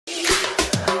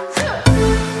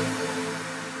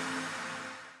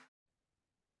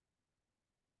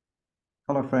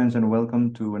Hello friends and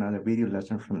welcome to another video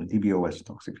lesson from DBOS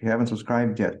Talks. If you haven't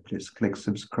subscribed yet, please click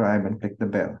subscribe and click the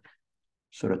bell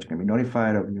so that you can be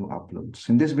notified of new uploads.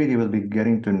 In this video, we'll be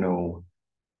getting to know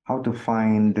how to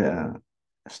find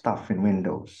stuff in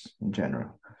Windows in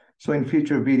general. So in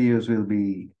future videos, we'll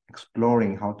be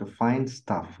exploring how to find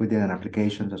stuff within an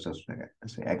application such as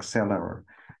say Excel or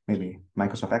maybe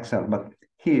Microsoft Excel. But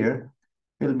here,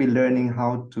 we'll be learning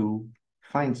how to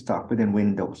find stuff within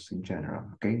Windows in general,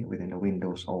 okay, within the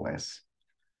Windows OS.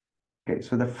 Okay,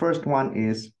 so the first one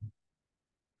is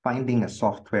finding a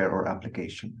software or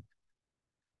application.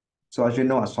 So as you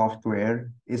know, a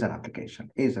software is an application,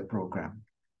 is a program.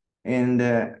 And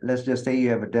let's just say you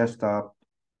have a desktop,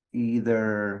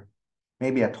 either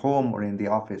maybe at home or in the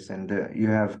office, and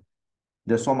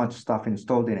there's so much stuff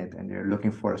installed in it, and you're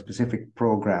looking for a specific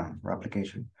program or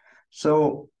application.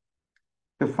 So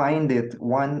to find it,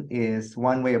 one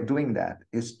way of doing that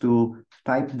is to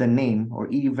type the name or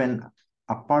even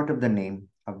a part of the name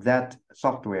of that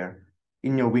software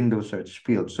in your Windows search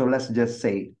field. So let's just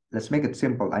say, let's make it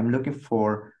simple. I'm looking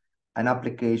for an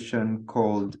application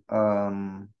called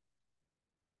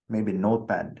maybe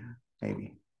Notepad,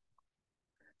 maybe.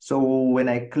 So when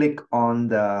I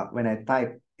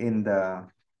type in the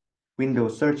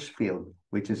Windows search field,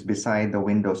 which is beside the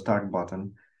Windows Start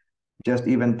button, just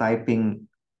even typing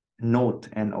Note,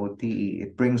 N-O-T-E,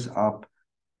 it brings up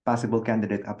possible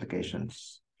candidate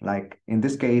applications. Like in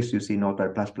this case, you see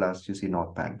Notepad++, you see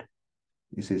Notepad,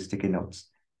 you see sticky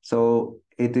notes. So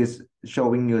it is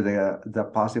showing you the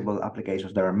possible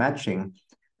applications that are matching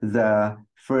the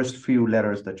first few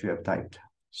letters that you have typed.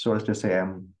 So let's just say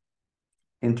I'm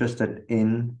interested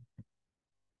in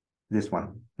this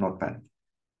one, Notepad.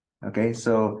 Okay,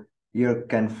 so you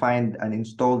can find an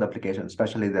installed application,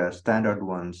 especially the standard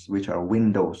ones, which are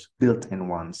Windows built-in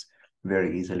ones,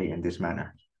 very easily in this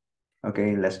manner.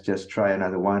 Okay, let's just try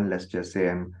another one. Let's just say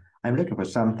I'm looking for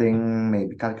something,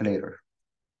 maybe calculator.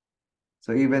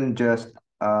 So even just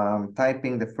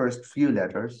typing the first few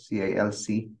letters,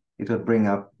 C-A-L-C, it will bring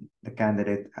up the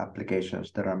candidate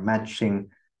applications that are matching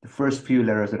the first few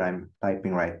letters that I'm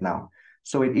typing right now.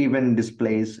 So it even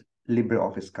displays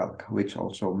LibreOffice Calc, which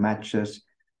also matches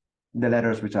the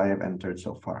letters which I have entered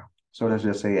so far. So let's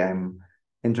just say I'm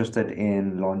interested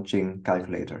in launching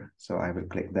calculator. So I will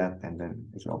click that and then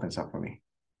it opens up for me.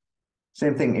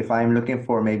 Same thing, if I'm looking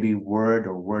for maybe Word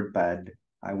or WordPad,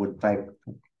 I would type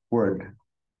Word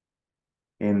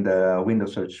in the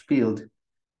Windows search field,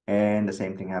 and the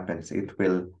same thing happens. It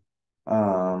will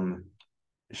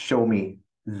show me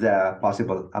the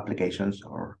possible applications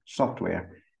or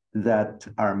software that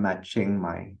are matching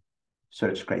my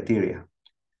search criteria.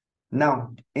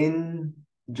 Now,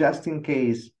 just in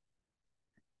case,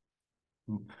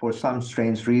 for some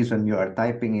strange reason, you are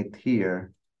typing it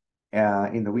here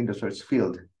in the Windows search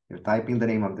field, you're typing the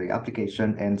name of the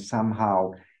application and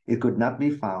somehow it could not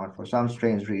be found for some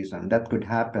strange reason. That could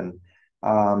happen,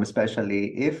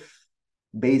 especially if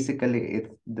basically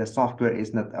the software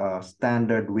is not a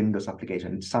standard Windows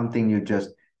application. It's something you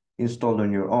just installed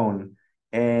on your own,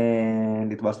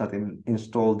 and it was not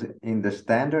installed in the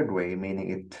standard way,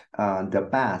 meaning the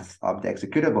path of the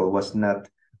executable was not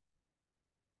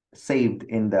saved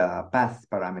in the path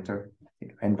parameter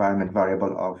environment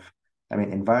variable of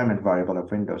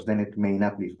Windows, then it may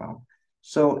not be found.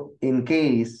 So in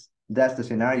case that's the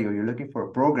scenario, you're looking for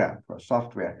a program, for a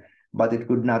software, but it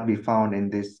could not be found in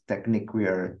this technique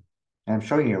I'm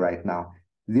showing you right now.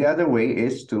 The other way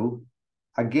is to,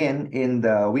 again, in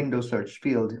the Windows search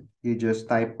field, you just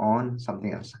type on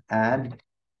something else, add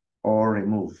or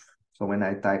remove. So when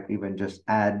I type even just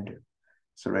add,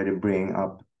 it's already bringing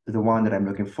up the one that I'm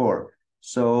looking for.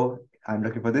 So I'm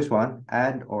looking for this one,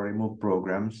 add or remove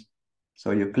programs.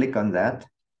 So you click on that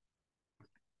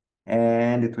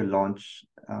and it will launch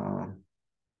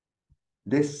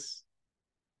this.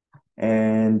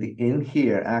 And in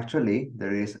here, actually,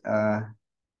 there is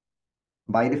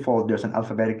by default, there's an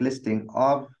alphabetic listing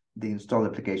of the installed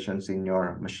applications in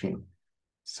your machine.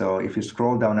 So if you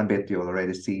scroll down a bit, you'll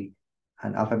already see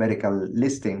an alphabetical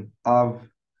listing of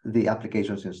the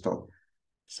applications installed.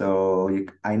 So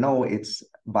I know it's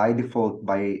by default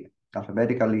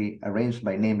alphabetically arranged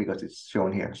by name because it's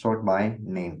shown here, sort by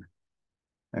name.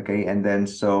 Okay, and then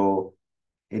so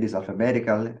it is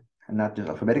alphabetical, not just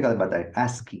alphabetical, but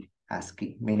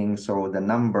ASCII, meaning so the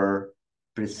number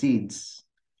precedes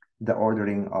the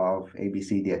ordering of A, B,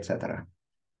 C, D, etc.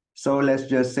 So let's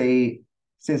just say,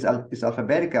 since it's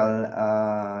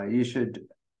alphabetical, you should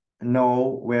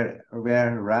know where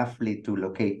roughly to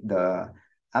locate the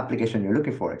application you're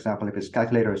looking for. Example, if it's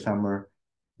calculator somewhere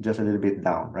just a little bit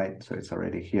down, right? So it's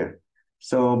already here.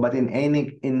 So, but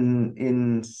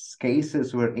in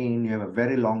cases wherein you have a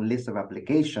very long list of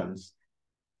applications,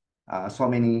 so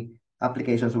many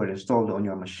applications were installed on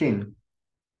your machine,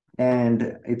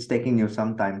 and it's taking you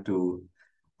some time to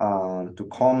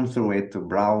comb through it, to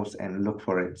browse and look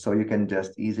for it. So you can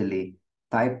just easily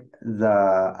type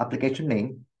the application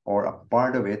name or a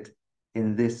part of it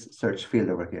in this search field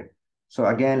over here. So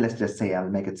again, let's just say I'll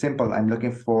make it simple. I'm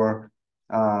looking for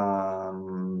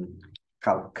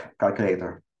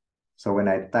calculator. So when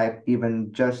I type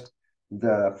even just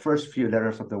the first few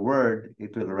letters of the word,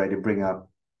 it will already bring up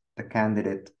the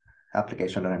candidate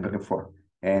application that I'm looking for.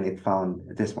 And it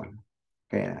found this one.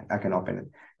 Okay, I can open it.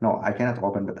 No, I cannot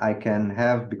open, but I can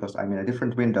have, because I'm in a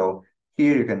different window,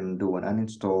 here you can do an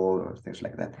uninstall or things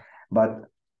like that. But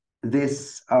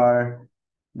these are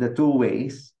the two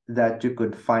ways that you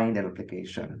could find an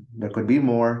application. There could be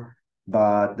more,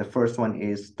 but the first one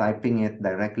is typing it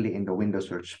directly in the Windows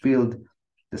search field.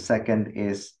 The second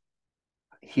is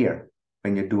here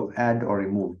when you do add or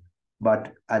remove.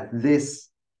 But at this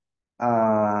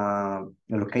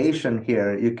location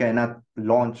here, you cannot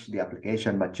launch the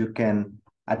application, but you can,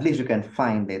 at least you can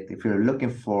find it. If you're looking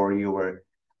for, you were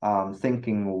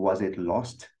thinking, was it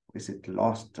lost? Is it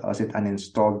lost? Or is it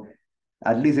uninstalled?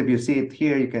 At least if you see it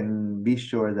here, you can be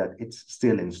sure that it's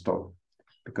still installed,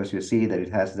 because you see that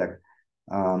it has that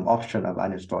option of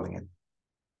uninstalling it.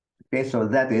 Okay, so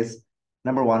that is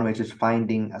number one, which is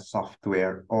finding a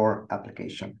software or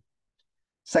application.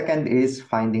 Second is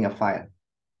finding a file.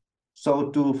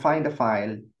 So to find a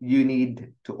file, you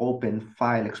need to open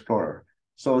File Explorer.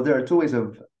 So there are two ways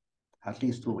of, at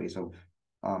least two ways of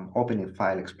opening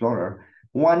File Explorer.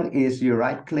 One is you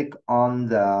right-click on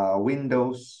the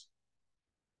Windows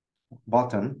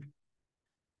button,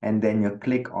 and then you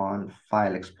click on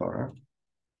File Explorer.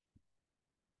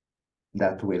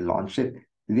 That will launch it.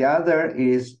 The other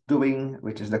is doing,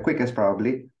 which is the quickest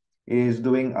probably, is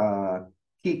doing a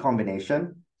key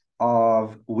combination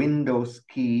of Windows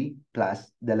key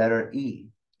plus the letter E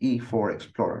for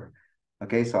Explorer.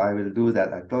 Okay, so I will do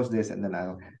that. I close this and then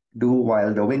I'll do,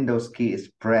 while the Windows key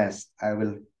is pressed, I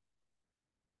will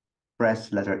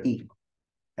press letter E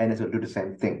and it will do the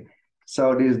same thing.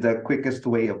 So this is the quickest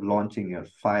way of launching your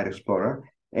File Explorer.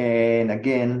 And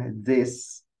again,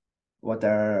 what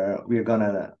we're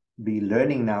gonna be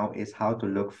learning now is how to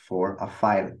look for a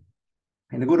file.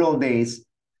 In the good old days,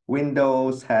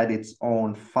 Windows had its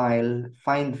own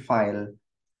find file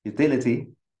utility,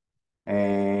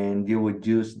 and you would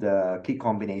use the key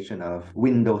combination of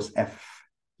Windows F.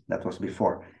 That was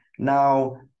before.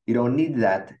 Now, you don't need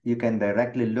that. You can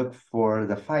directly look for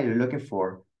the file you're looking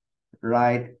for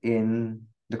right in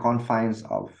the confines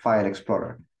of File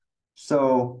Explorer.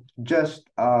 So just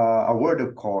a word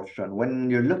of caution, when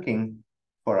you're looking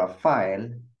for a file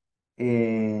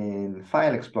in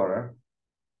File Explorer,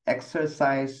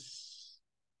 exercise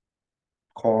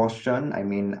caution,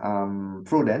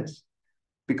 prudence,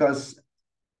 because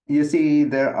you see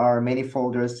there are many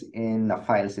folders in a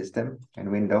file system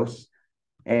in Windows,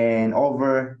 and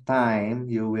over time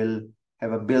you will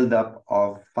have a buildup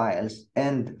of files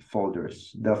and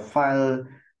folders. The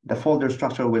folder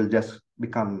structure will just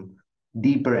become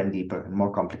deeper and deeper and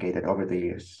more complicated over the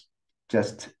years.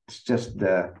 It's just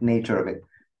the nature of it.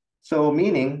 So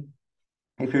meaning,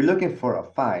 if you're looking for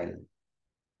a file,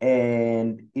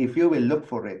 and if you will look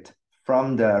for it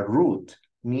from the root,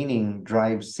 meaning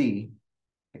drive C,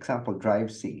 example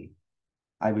drive C,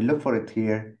 I will look for it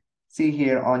here. See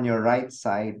here on your right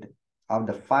side of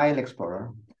the File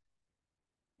Explorer,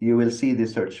 you will see the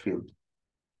search field.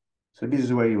 So this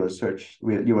is where you will search.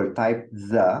 You will type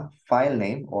the file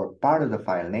name or part of the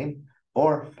file name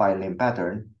or file name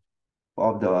pattern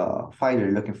of the file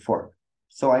you're looking for.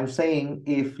 So I'm saying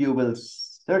if you will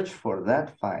search for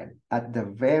that file at the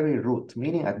very root,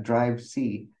 meaning at drive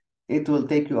C, it will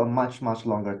take you a much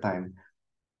longer time.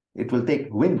 It will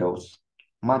take Windows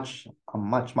a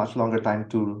much longer time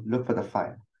to look for the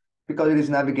file, because it is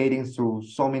navigating through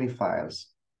so many files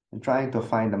and trying to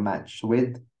find a match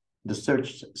with the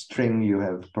search string you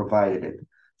have provided it.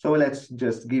 So let's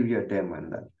just give you a demo on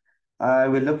that. I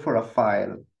will look for a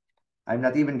file. I'm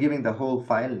not even giving the whole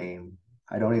file name.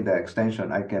 I don't need the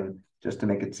extension. I can, just to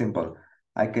make it simple,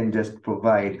 I can just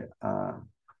provide,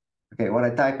 okay, what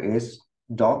I type is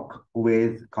doc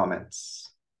with comments.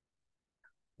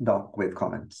 Doc with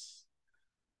comments.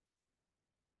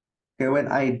 Okay,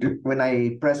 when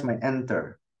I press my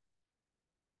enter,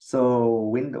 so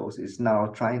Windows is now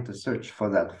trying to search for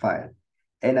that file.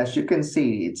 And as you can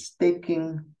see, it's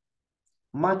taking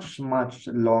much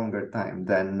longer time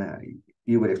than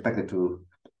you would expect it to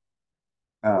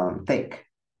take,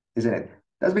 isn't it?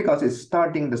 That's because it's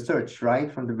starting the search right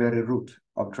from the very root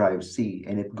of drive C,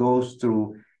 and it goes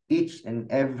through each and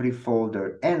every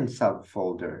folder and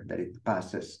subfolder that it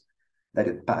passes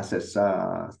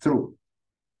through.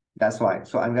 That's why.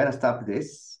 So I'm gonna stop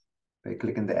this by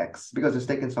clicking the X because it's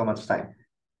taking so much time.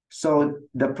 So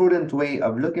the prudent way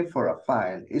of looking for a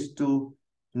file is to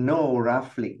know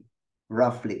roughly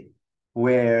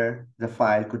where the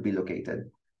file could be located.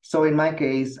 So in my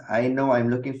case, I know I'm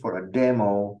looking for a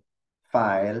demo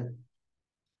file.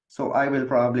 So I will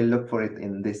probably look for it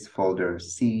in this folder,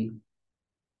 C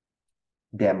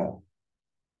demo,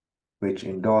 which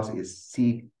in DOS is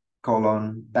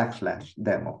C:\demo.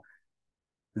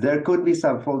 There could be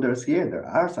subfolders here, there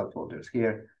are subfolders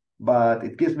here, but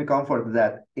it gives me comfort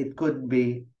that it's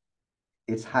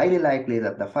highly likely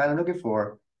that the file I'm looking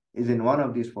for is in one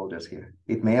of these folders here.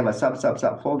 It may have a sub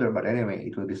folder, but anyway,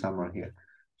 it will be somewhere here.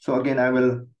 So again, I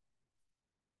will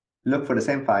look for the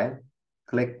same file,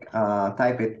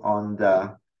 type it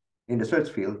in the search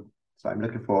field. So I'm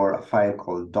looking for a file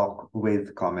called doc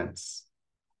with comments.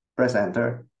 Press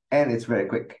enter, and it's very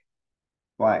quick.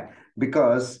 Why?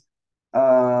 Because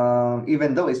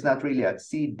even though it's not really a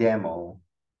C demo,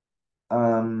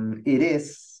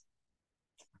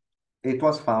 it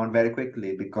was found very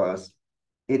quickly because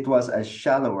it was a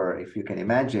shallower, if you can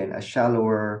imagine, a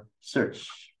shallower search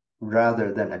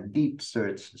rather than a deep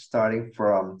search starting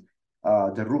from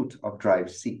the root of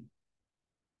drive C.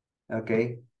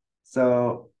 Okay,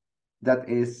 so that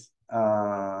is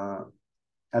a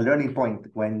learning point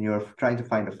when you're trying to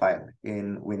find a file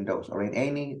in Windows or in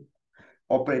any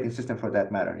operating system for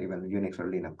that matter, even Unix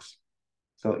or Linux.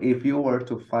 So if you were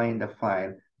to find a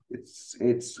file,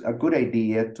 it's a good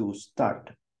idea to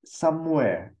start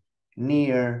somewhere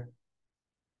near,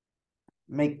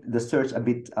 make the search a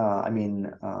bit,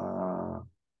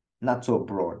 not so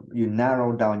broad. You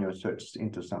narrow down your search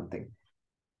into something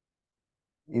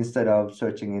instead of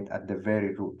searching it at the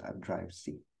very root at drive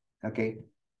C. Okay.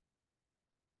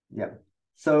 Yeah.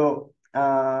 So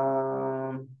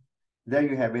there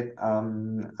you have it.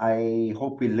 I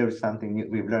hope we learned something new.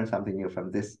 We've learned something new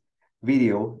from this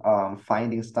video,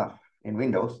 finding stuff in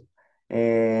Windows.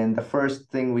 And the first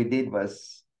thing we did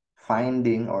was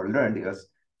learned was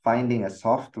finding a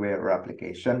software or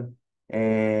application.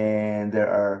 And there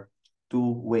are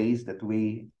two ways that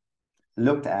we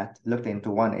looked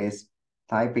into. One is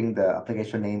typing the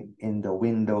application name in the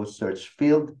Windows search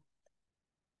field.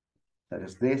 That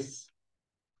is this.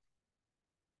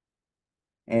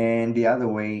 And the other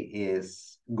way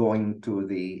is going to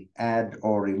the add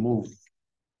or remove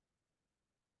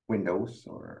windows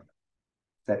or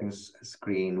settings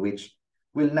screen, which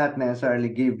will not necessarily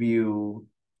give you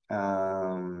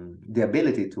the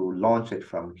ability to launch it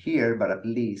from here, but at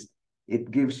least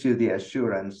it gives you the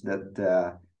assurance that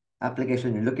the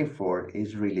application you're looking for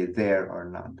is really there or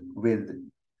not with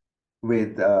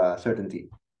certainty.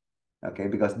 Okay,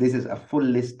 because this is a full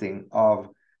listing of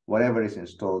whatever is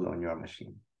installed on your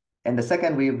machine. And the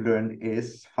second we've learned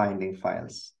is finding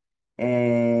files.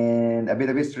 And a bit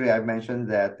of history, I've mentioned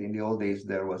that in the old days,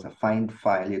 there was a find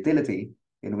file utility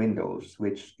in Windows,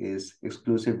 which is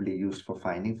exclusively used for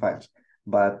finding files.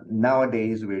 But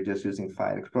nowadays, we're just using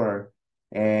File Explorer,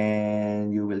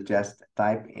 and you will just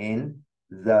type in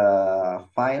the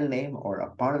file name or a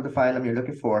part of the file name you're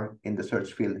looking for in the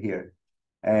search field here.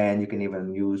 And you can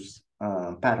even use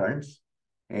patterns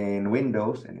in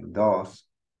Windows and in DOS.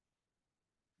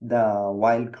 The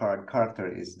wildcard character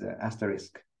is the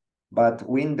asterisk. But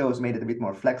Windows made it a bit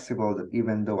more flexible that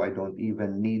even though I don't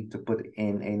even need to put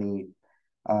in any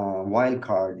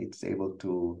wildcard, it's able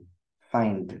to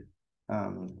find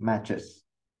matches.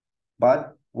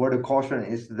 But word of caution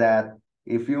is that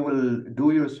if you will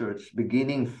do your search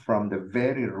beginning from the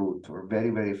very root or very,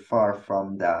 very far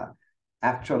from the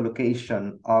actual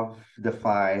location of the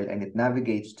file and it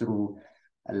navigates through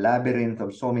a labyrinth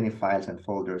of so many files and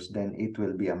folders, then it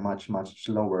will be a much, much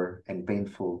slower and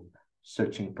painful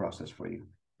searching process for you.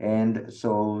 And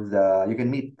so you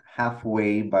can meet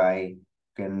halfway by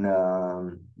going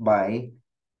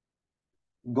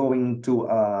to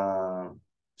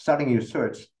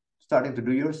starting to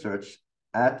do your search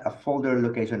at a folder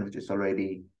location which is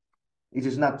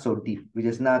not so deep, which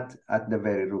is not at the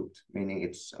very root, meaning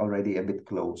it's already a bit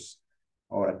close,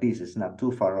 or at least it's not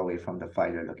too far away from the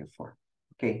file you're looking for.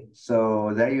 Okay,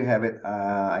 so there you have it.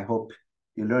 I hope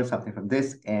you learned something from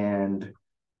this. And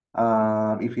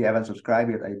if you haven't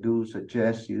subscribed yet, I do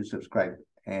suggest you subscribe.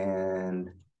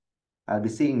 And I'll be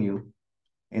seeing you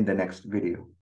in the next video.